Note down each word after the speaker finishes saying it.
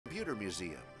computer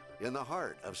museum in the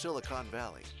heart of Silicon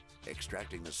Valley,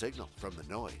 extracting the signal from the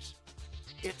noise.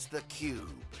 It's theCUBE,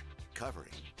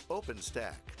 covering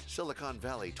OpenStack Silicon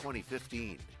Valley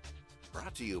 2015.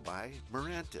 Brought to you by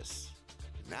Mirantis.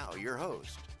 Now your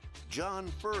host, John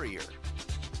Furrier.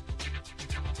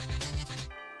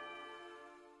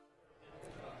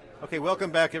 Okay, welcome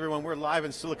back everyone. We're live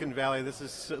in Silicon Valley. This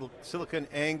is Silicon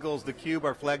Angles, theCUBE,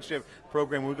 our flagship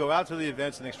program. We go out to the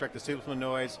events and extract the signal from the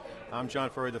noise. I'm John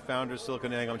Furrier, the founder of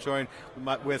Silicon Angle. I'm joined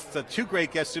with two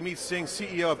great guests, Sumeet Singh,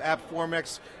 CEO of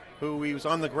AppFormix, who he was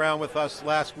on the ground with us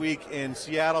last week in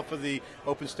Seattle for the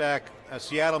OpenStack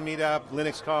Seattle meetup,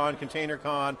 LinuxCon,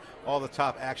 ContainerCon, all the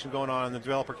top action going on in the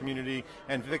developer community,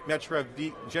 and Vivek Mehra,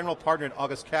 the general partner at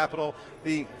August Capital,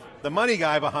 the money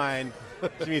guy behind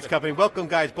Sumeet's company. Welcome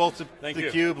guys, both to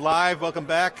theCUBE live, welcome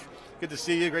back. Good to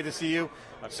see you, great to see you.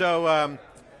 So,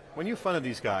 when you funded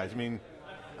these guys, I mean,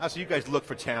 obviously you guys look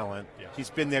for talent. Yeah. He's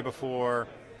been there before,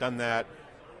 done that,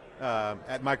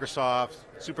 at Microsoft,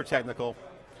 super technical.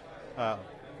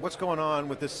 What's going on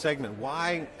with this segment?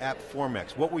 Why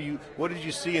AppFormix? What did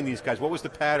you see in these guys? What was the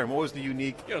pattern? What was the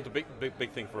unique? You know, the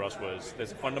big thing for us was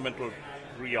there's a fundamental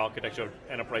re-architecture of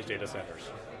enterprise data centers.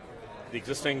 The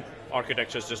existing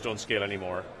architectures just don't scale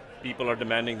anymore. People are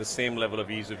demanding the same level of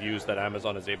ease of use that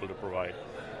Amazon is able to provide.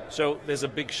 So there's a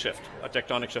big shift, a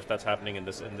tectonic shift that's happening in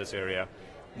this area.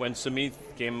 When Sumeet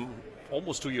came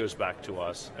almost 2 years back to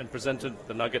us and presented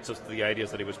the nuggets of the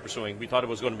ideas that he was pursuing, we thought it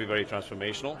was going to be very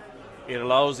transformational. It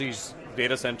allows these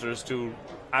data centers to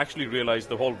actually realize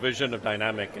the whole vision of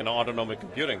dynamic and autonomic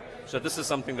computing. So this is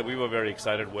something that we were very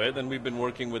excited with, and we've been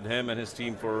working with him and his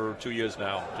team for 2 years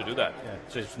now to do that. Yeah.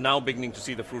 So it's now beginning to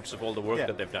see the fruits of all the work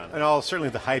that they've done. And certainly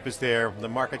the hype is there, the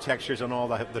architectures and all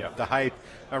the hype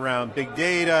around big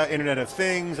data, Internet of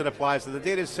Things that applies to the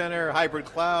data center, hybrid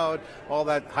cloud, all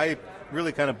that hype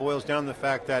really kind of boils down to the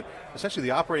fact that essentially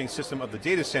the operating system of the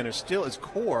data center still is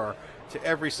core to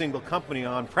every single company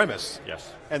on premise.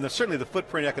 Yes. And certainly the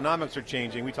footprint economics are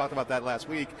changing. We talked about that last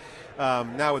week.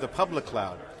 Now with the public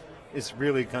cloud, it's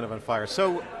really kind of on fire.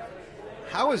 So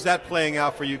how is that playing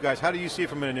out for you guys? How do you see it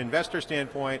from an investor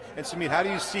standpoint? And Sumeet, how do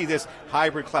you see this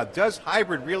hybrid cloud? Does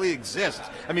hybrid really exist?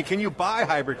 I mean, can you buy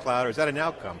hybrid cloud, or is that an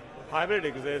outcome? Hybrid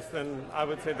exists, and I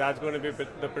would say that's going to be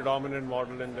the predominant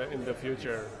model in the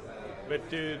future. But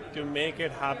to make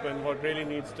it happen, what really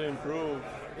needs to improve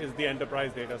is the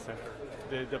enterprise data center.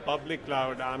 The public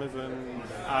cloud, Amazon,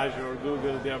 Azure,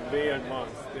 Google, they are way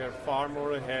advanced. They are far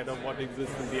more ahead of what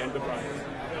exists in the enterprise.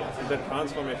 So the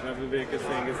transformation, as Vivek is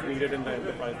saying, is needed in the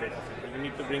enterprise data center. You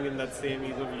need to bring in that same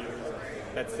ease of use,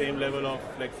 that same level of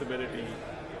flexibility,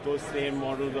 those same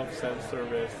models of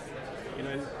self-service,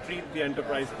 and treat the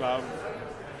enterprise cloud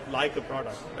like a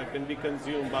product that can be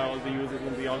consumed by all the users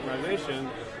in the organization,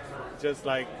 just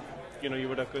like you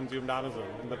would have consumed Amazon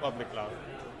in the public cloud.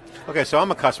 Okay, so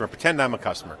I'm a customer. Pretend I'm a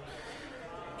customer.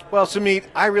 Well, Sumeet,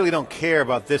 I really don't care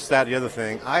about this, that, the other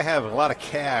thing. I have a lot of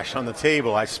cash on the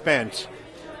table I spent,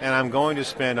 and I'm going to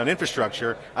spend on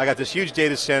infrastructure. I got this huge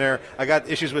data center. I got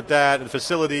issues with that, the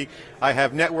facility. I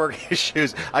have network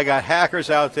issues. I got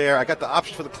hackers out there. I got the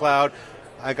options for the cloud.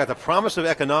 I got the promise of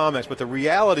economics, but the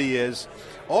reality is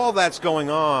all that's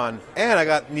going on, and I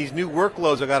got these new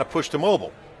workloads I got to push to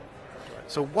mobile.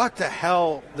 So what the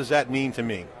hell does that mean to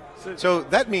me? So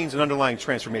that means an underlying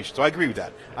transformation. So I agree with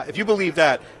that. If you believe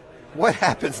that, what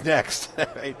happens next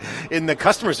in the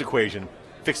customer's equation?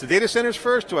 Fix the data centers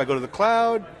first? Do I go to the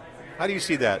cloud? How do you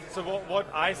see that? So what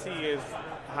I see is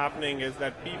happening is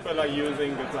that people are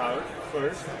using the cloud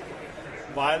first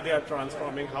while they are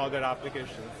transforming how their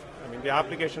applications. I mean, the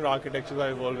application architectures are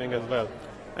evolving as well.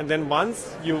 And then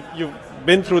once you've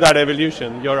been through that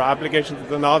evolution, your applications,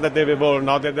 so now that they've evolved,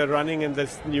 now that they're running in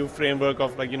this new framework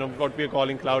of what we're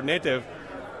calling cloud native,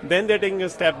 then they're taking a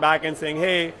step back and saying,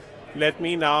 hey, let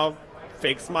me now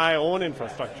fix my own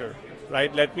infrastructure,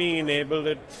 right? Let me enable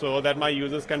it so that my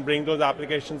users can bring those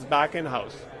applications back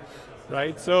in-house,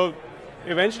 right? So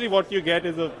eventually what you get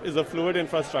is a fluid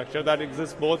infrastructure that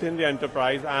exists both in the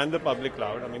enterprise and the public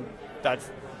cloud. I mean,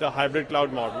 that's the hybrid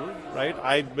cloud model, right?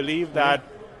 I believe that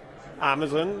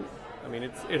Amazon, I mean,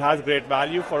 it has great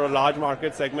value for a large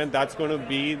market segment. That's going to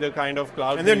be the kind of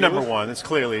cloud. And they're number one. It's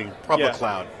clearly public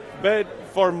cloud. But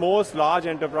for most large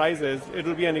enterprises, it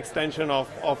will be an extension of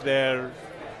their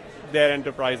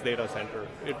enterprise data center.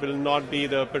 It will not be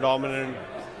the predominant.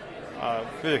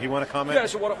 Vivek, you want to comment? Yeah.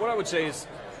 So what I would say is,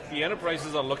 the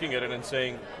enterprises are looking at it and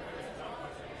saying,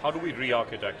 how do we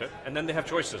re-architect it? And then they have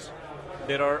choices.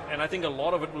 And I think a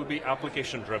lot of it will be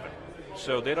application driven.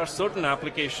 So there are certain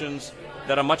applications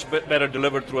that are much better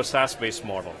delivered through a SaaS-based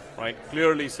model, right?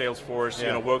 Clearly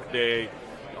Salesforce, Workday,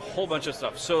 whole bunch of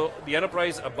stuff. So the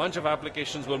enterprise, a bunch of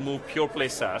applications will move pure play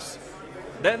SaaS.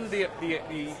 Then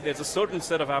there's a certain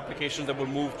set of applications that will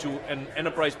move to an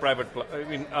enterprise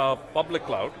public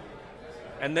cloud.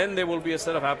 And then there will be a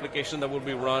set of applications that will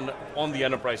be run on the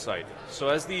enterprise side. So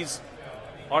as these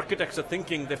architects are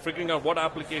thinking, they're figuring out what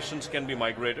applications can be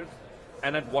migrated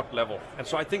and at what level. And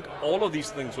so I think all of these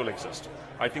things will exist.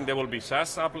 I think there will be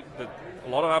SaaS, a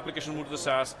lot of applications move to the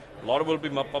SaaS, a lot will be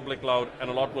public cloud, and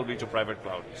a lot will be to private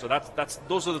cloud. So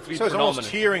those are the three. So it's almost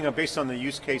tiering based on the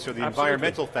use case or the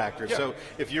environmental factor. Yeah. So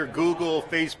if you're Google,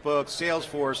 Facebook,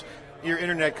 Salesforce, your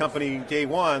internet company day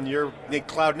one, you're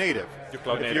cloud native. You're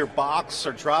cloud native. If you're Box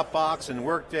or Dropbox and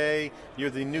Workday,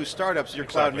 you're the new startups, you're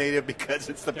cloud native because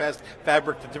it's the best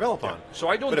fabric to develop on. So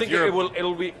I don't think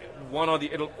it'll be one or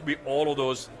it'll be all of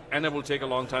those, and it will take a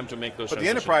long time to make those. But the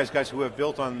enterprise guys who have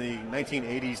built on the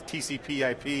 1980s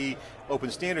TCP/IP open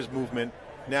standards movement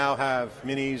now have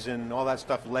minis and all that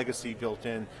stuff legacy built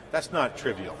in. That's not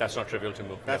trivial. That's not trivial to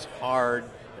move. That's hard.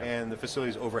 And the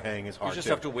facilities overhang is hard. You just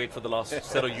have to wait for the last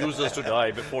set of users to die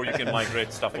before you can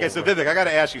migrate stuff over. Okay, so Vivek, I got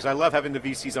to ask you, because I love having the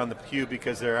VCs on the cube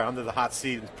because they're under the hot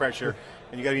seat and pressure,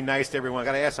 and you got to be nice to everyone. I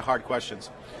got to ask the hard questions.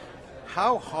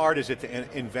 How hard is it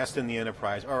to invest in the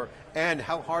enterprise, and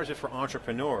how hard is it for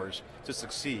entrepreneurs to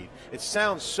succeed? It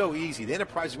sounds so easy. The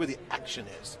enterprise is where the action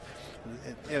is.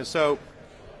 So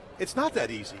it's not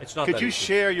that easy. It's not. Could you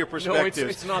share your perspectives? No,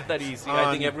 it's not that easy.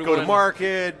 I think everyone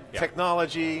go-to-market,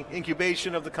 technology,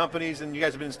 incubation of the companies, and you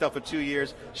guys have been in stuff for 2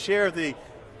 years. Share the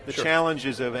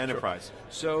challenges of enterprise.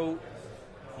 So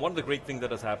one of the great things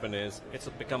that has happened is it's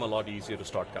become a lot easier to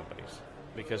start companies.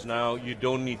 Because now you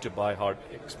don't need to buy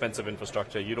expensive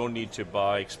infrastructure, you don't need to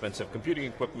buy expensive computing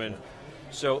equipment.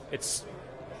 So it's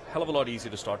a hell of a lot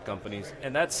easier to start companies.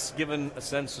 And that's given a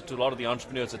sense to a lot of the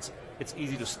entrepreneurs, it's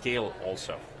easy to scale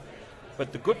also.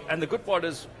 But the good part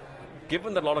is,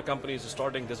 given that a lot of companies are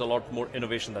starting, there's a lot more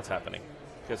innovation that's happening.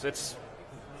 Because it's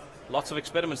lots of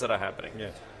experiments that are happening. Yeah.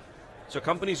 So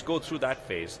companies go through that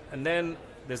phase. And then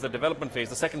there's the development phase.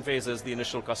 The second phase is the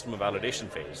initial customer validation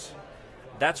phase.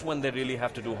 That's when they really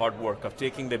have to do hard work of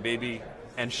taking their baby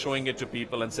and showing it to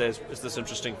people and says, is this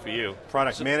interesting for you?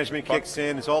 Product management kicks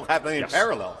in, it's all happening in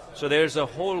parallel. So there's a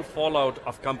whole fallout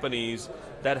of companies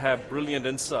that have brilliant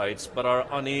insights but are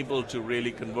unable to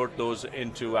really convert those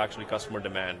into actually customer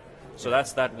demand. So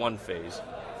that's that one phase.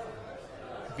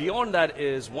 Beyond that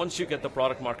is, once you get the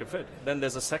product market fit, then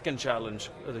there's a second challenge,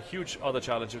 a huge other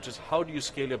challenge, which is how do you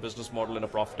scale your business model in a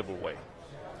profitable way?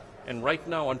 And right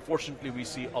now, unfortunately, we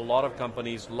see a lot of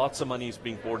companies, lots of money is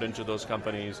being poured into those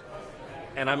companies.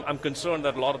 And I'm concerned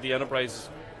that a lot of the enterprise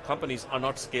companies are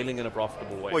not scaling in a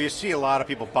profitable way. Well, you see a lot of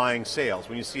people buying sales.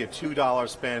 When you see a $2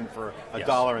 spend for a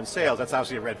dollar in sales, that's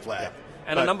obviously a red flag. Yeah.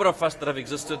 And a number of us that have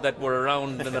existed that were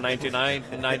around in the 99,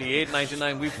 98,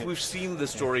 99, we've seen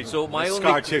this story. So my only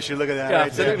scar tissue, look at that. Yeah, right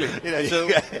absolutely.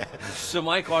 There. So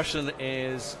my caution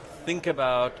is, think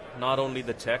about not only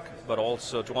the tech, but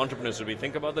also to entrepreneurs,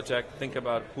 think about the tech, think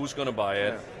about who's going to buy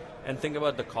it, and think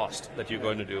about the cost that you're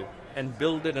going to do, and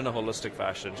build it in a holistic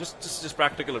fashion. Just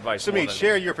practical advice. Sumeet,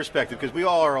 share your perspective, because we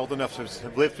all are old enough to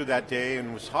have lived through that day, and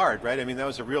it was hard, right? I mean, that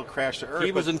was a real crash to earth.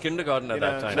 He was in kindergarten at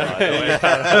that time, by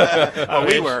the way. Well,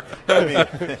 we were. I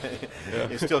mean,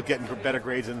 you're still getting better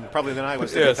grades probably than I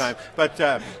was at the time. But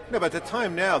but at the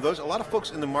time now, a lot of folks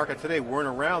in the market today weren't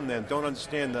around then, don't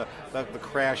understand the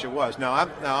crash it was. Now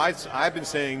I've been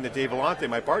saying that Dave Vellante,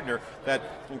 my partner,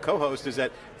 and co-host, is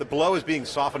that the blow is being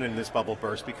softened in this bubble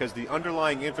burst because the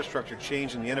underlying infrastructure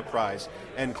change in the enterprise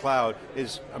and cloud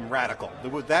is radical.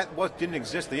 That didn't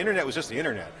exist. The internet was just the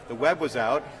internet. The web was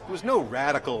out. There was no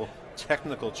radical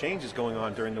technical changes going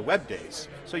on during the web days.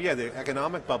 So yeah, the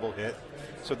economic bubble hit.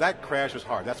 So that crash was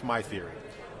hard. That's my theory.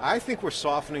 I think we're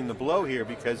softening the blow here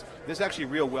because there's actually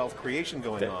real wealth creation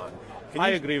going on. I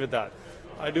agree with that.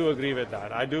 I do agree with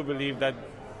that. I do believe that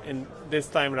in this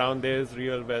time around there's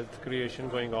real wealth creation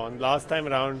going on. Last time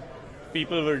around,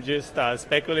 people were just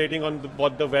speculating on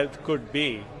what the wealth could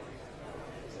be.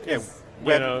 Yeah,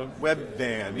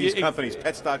 Webvan, these companies,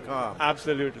 pets.com.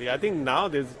 Absolutely. I think now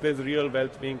there's real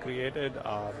wealth being created.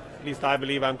 At least I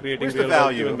believe I'm creating Where's real the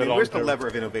value? wealth in the long Where's term. the lever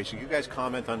of innovation? You guys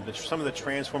comment on some of the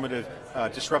transformative,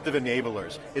 disruptive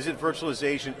enablers. Is it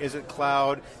virtualization? Is it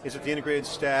cloud? Is it the integrated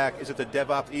stack? Is it the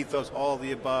DevOps ethos? All of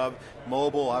the above.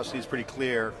 Mobile obviously is pretty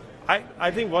clear.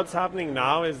 I think what's happening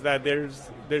now is that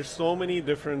there's so many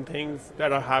different things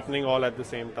that are happening all at the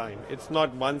same time. It's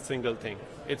not one single thing.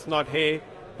 It's not, hey,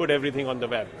 put everything on the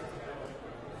web.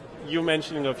 You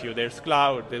mentioning a few. There's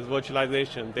cloud, there's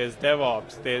virtualization, there's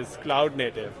DevOps, there's cloud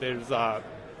native, there's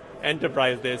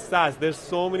enterprise, there's SaaS. There's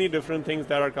so many different things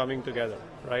that are coming together,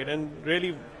 right? And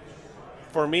really,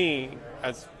 for me,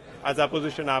 as I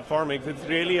position AppFormix, it's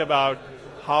really about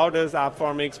how does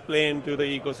AppFormix play into the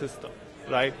ecosystem,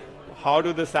 right? How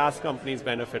do the SaaS companies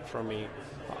benefit from me?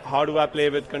 How do I play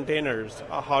with containers?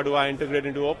 How do I integrate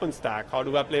into OpenStack? How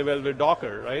do I play well with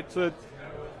Docker, right? So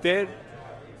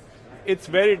it's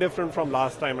very different from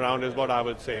last time around is what I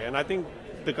would say. And I think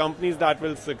the companies that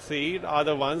will succeed are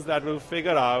the ones that will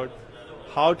figure out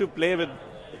how to play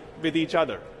with each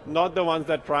other, not the ones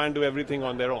that try and do everything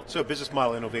on their own. So business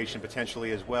model innovation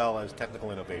potentially as well as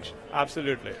technical innovation.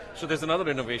 Absolutely. So there's another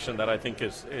innovation that I think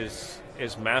is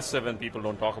massive and people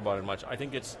don't talk about it much. I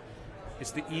think it's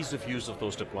the ease of use of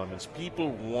those deployments. People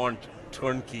want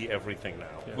turnkey everything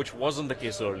now, which wasn't the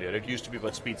case earlier. It used to be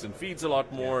about speeds and feeds a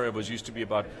lot more. It was used to be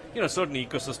about, certain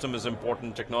ecosystem is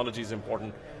important, technology is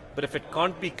important, but if it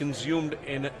can't be consumed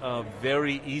in a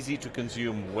very easy to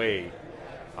consume way,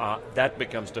 that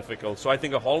becomes difficult. So I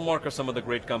think a hallmark of some of the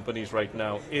great companies right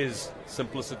now is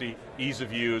simplicity, ease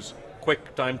of use,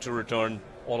 quick time to return,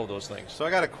 all of those things. So I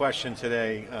got a question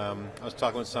today. I was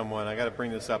talking with someone. I got to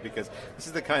bring this up because this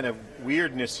is the kind of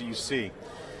weirdness you see.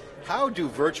 How do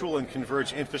virtual and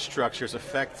converged infrastructures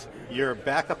affect your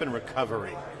backup and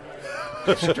recovery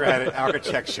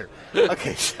architecture?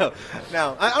 Okay, so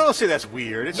now I don't say that's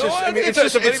weird. It's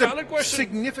it's a very valid question.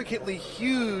 Significantly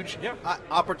huge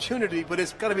opportunity, but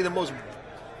it's got to be the most.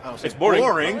 It's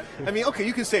boring. I mean, okay,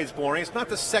 you can say it's boring. It's not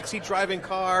the sexy driving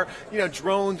car,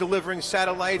 drone delivering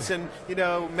satellites and,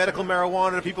 medical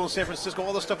marijuana to people in San Francisco,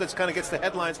 all the stuff that kind of gets the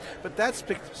headlines. But that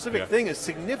specific thing is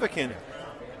significant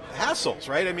hassles,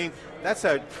 right? I mean, that's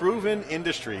a proven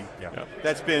industry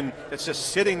that's just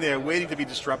sitting there waiting to be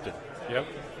disrupted. Yep.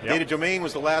 Data domain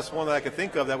was the last one that I could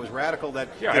think of that was radical. It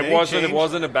wasn't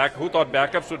who thought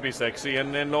backups would be sexy,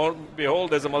 and then lo and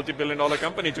behold, there's a multi-billion-dollar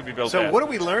company to be built. So what do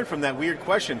we learn from that weird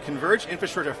question? Converged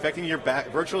infrastructure affecting your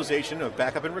virtualization of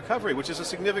backup and recovery, which is a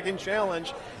significant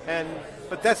challenge,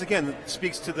 but that's again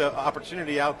speaks to the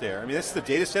opportunity out there. I mean, that's the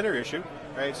data center issue,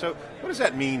 right? So what does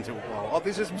that mean to all?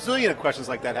 There's a zillion of questions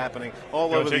like that happening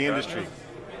all over the industry.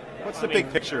 What's the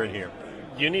big picture in here?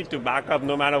 You need to back up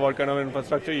no matter what kind of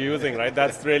infrastructure you're using, right?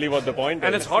 That's really what the point is.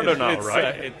 And it's harder now,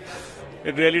 right?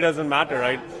 It really doesn't matter,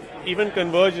 right? Even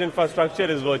converged infrastructure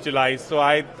is virtualized, so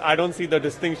I don't see the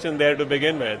distinction there to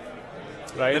begin with,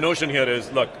 right? The notion here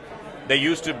is, look, there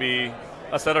used to be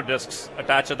a set of disks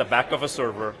attached at the back of a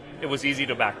server. It was easy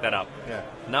to back that up. Yeah.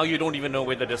 Now you don't even know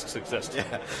where the disks exist.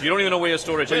 Yeah. You don't even know where your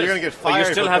storage is. You're going to get fired. But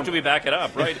you still have to back it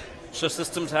up, right? So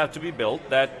systems have to be built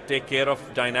that take care of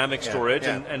dynamic storage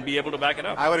and be able to back it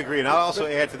up. I would agree, and I'll also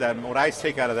add to that, and what I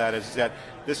take out of that is that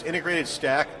this integrated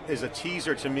stack is a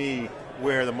teaser to me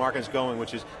where the market's going,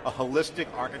 which is a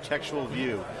holistic architectural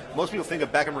view. Most people think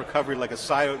of backup and recovery like a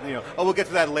silo, we'll get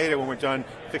to that later when we're done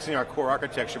fixing our core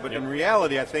architecture, but in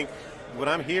reality, I think what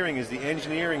I'm hearing is the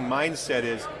engineering mindset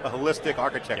is a holistic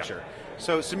architecture.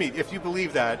 So Sumeet, if you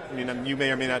believe that, you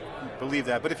may or may not believe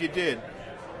that, but if you did,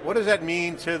 what does that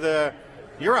mean to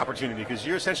your opportunity? Because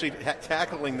you're essentially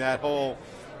tackling that whole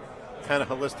kind of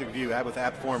holistic view with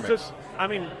AppFormix.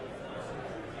 So,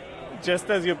 just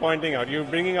as you're pointing out, you're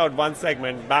bringing out one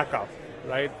segment, backup,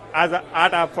 right? At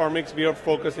AppFormix, we are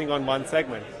focusing on one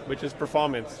segment, which is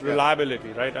performance, reliability,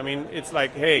 right? I mean, it's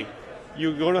like, hey,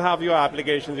 you're going to have your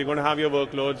applications, you're going to have your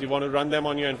workloads, you want to run them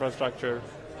on your infrastructure.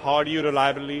 How do you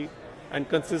reliably and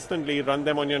consistently run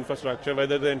them on your infrastructure,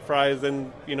 whether the infra is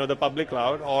in the public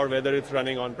cloud or whether it's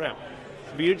running on-prem?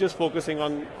 We're just focusing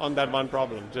on that one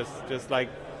problem, just like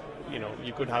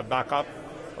you could have backup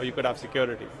or you could have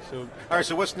security. So, all right,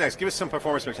 so what's next? Give us some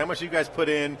performance mix. How much you guys put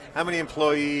in? How many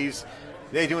employees?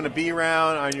 Are they doing a B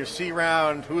round, on your C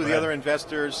round? Who are the other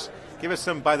investors? Give us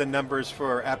some by the numbers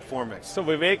for AppFormix. So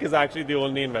Vivek is actually the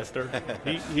only investor.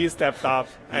 he stepped up.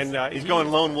 He's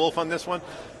going lone wolf on this one?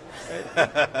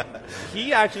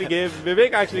 Vivek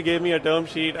actually gave me a term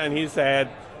sheet and he said,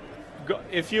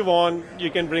 if you want, you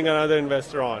can bring another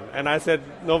investor on. And I said,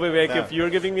 no Vivek, if you're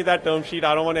giving me that term sheet,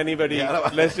 I don't want anybody,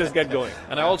 let's just get going.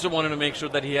 And I also wanted to make sure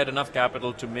that he had enough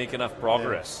capital to make enough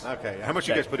progress. Yeah. Okay, how much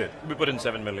you guys put in? We put in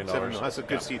 $7 million. That's a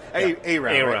good seed. A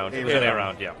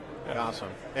round, yeah. Awesome.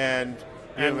 And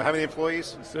how many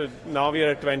employees? So now we are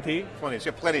at 20. 20, so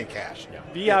you have plenty of cash.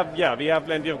 We have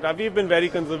plenty of cash. We've been very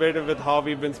conservative with how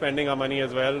we've been spending our money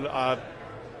as well.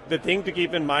 The thing to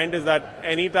keep in mind is that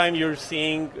anytime you're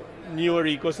seeing newer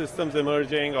ecosystems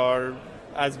emerging, or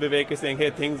as Vivek is saying,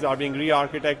 hey, things are being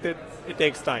re-architected, it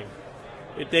takes time.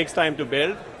 It takes time to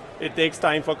build. It takes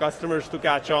time for customers to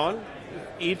catch on.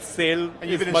 Each sale and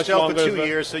you've is been in stealth for 2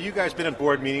 years, so you guys have been in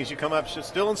board meetings. You come up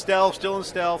still in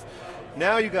stealth.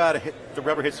 Now you got to hit, the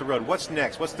rubber hits the road. What's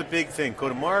next? What's the big thing? Go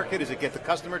to market? Is it get the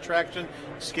customer traction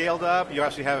scaled up? You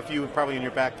actually have a few probably in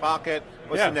your back pocket.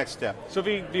 What's the next step? So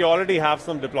we already have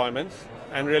some deployments,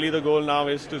 and really the goal now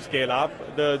is to scale up.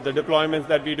 The deployments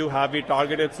that we do have, we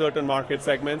targeted certain market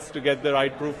segments to get the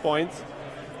right proof points,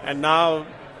 and now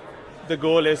the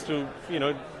goal is to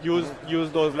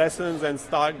use those lessons and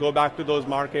go back to those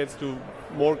markets to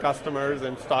more customers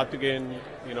and start to gain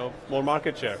more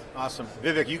market share. Awesome.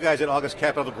 Vivek, you guys at August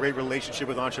Capital have a great relationship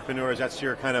with entrepreneurs. That's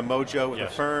your kind of mojo with the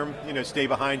firm. Stay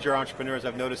behind your entrepreneurs.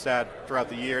 I've noticed that throughout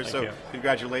the years, so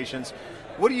congratulations.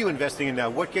 What are you investing in now?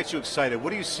 What gets you excited?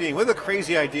 What are you seeing? What are the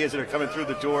crazy ideas that are coming through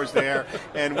the doors there?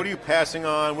 And what are you passing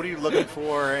on? What are you looking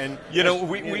for? And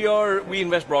we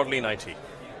invest broadly in IT.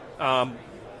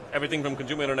 Everything from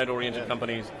consumer internet-oriented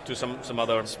companies to some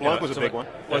other. Splunk was a big one.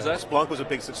 Was that? Splunk was a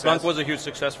big success. Splunk was a huge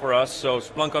success for us. So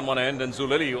Splunk on one end and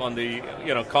Zulily on the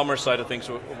commerce side of things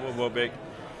were big.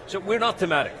 So we're not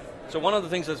thematic. So one of the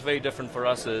things that's very different for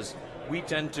us is we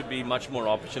tend to be much more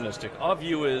opportunistic. Our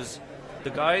view is the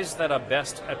guys that are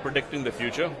best at predicting the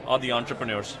future are the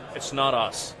entrepreneurs. It's not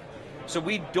us. So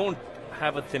we don't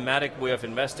have a thematic way of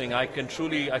investing. I can't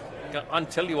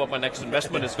tell you what my next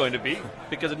investment is going to be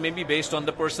because it may be based on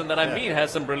the person that I meet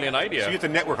has some brilliant idea. So you have to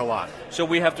network a lot. So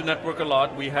we have to network a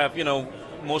lot. We have,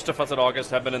 most of us at August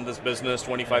have been in this business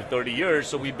 25, 30 years,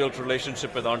 so we built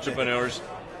relationship with entrepreneurs,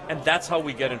 and that's how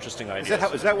we get interesting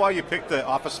ideas. Is that why you picked the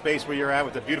office space where you're at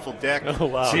with the beautiful deck? Oh,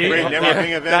 wow. Great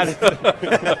networking events?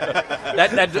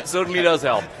 That certainly does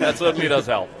help. That certainly does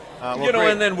help. Great.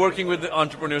 And then working with the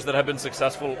entrepreneurs that have been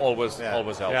successful always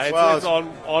helps. Yeah, it's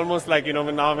almost like,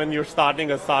 when you're starting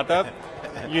a startup,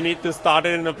 you need to start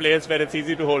it in a place where it's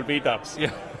easy to hold meetups.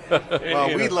 Yeah.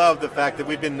 Well, we love the fact that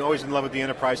we've been always in love with the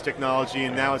enterprise technology,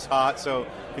 and now it's hot, so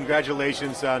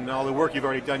congratulations on all the work you've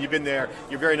already done. You've been there.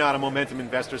 You're very not a momentum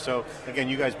investor, so again,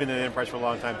 you guys have been in enterprise for a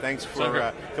long time. Thanks for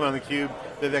coming on theCUBE.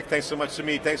 Vivek, thanks so much.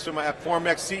 Sumeet, thanks so much.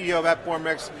 AppFormix, CEO of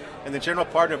AppFormix, and the general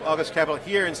partner of August Capital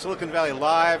here in Silicon Valley,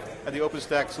 live at the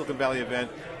OpenStack Silicon Valley event.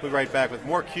 We'll be right back with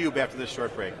more CUBE after this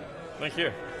short break. Thank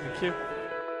you. Thank you.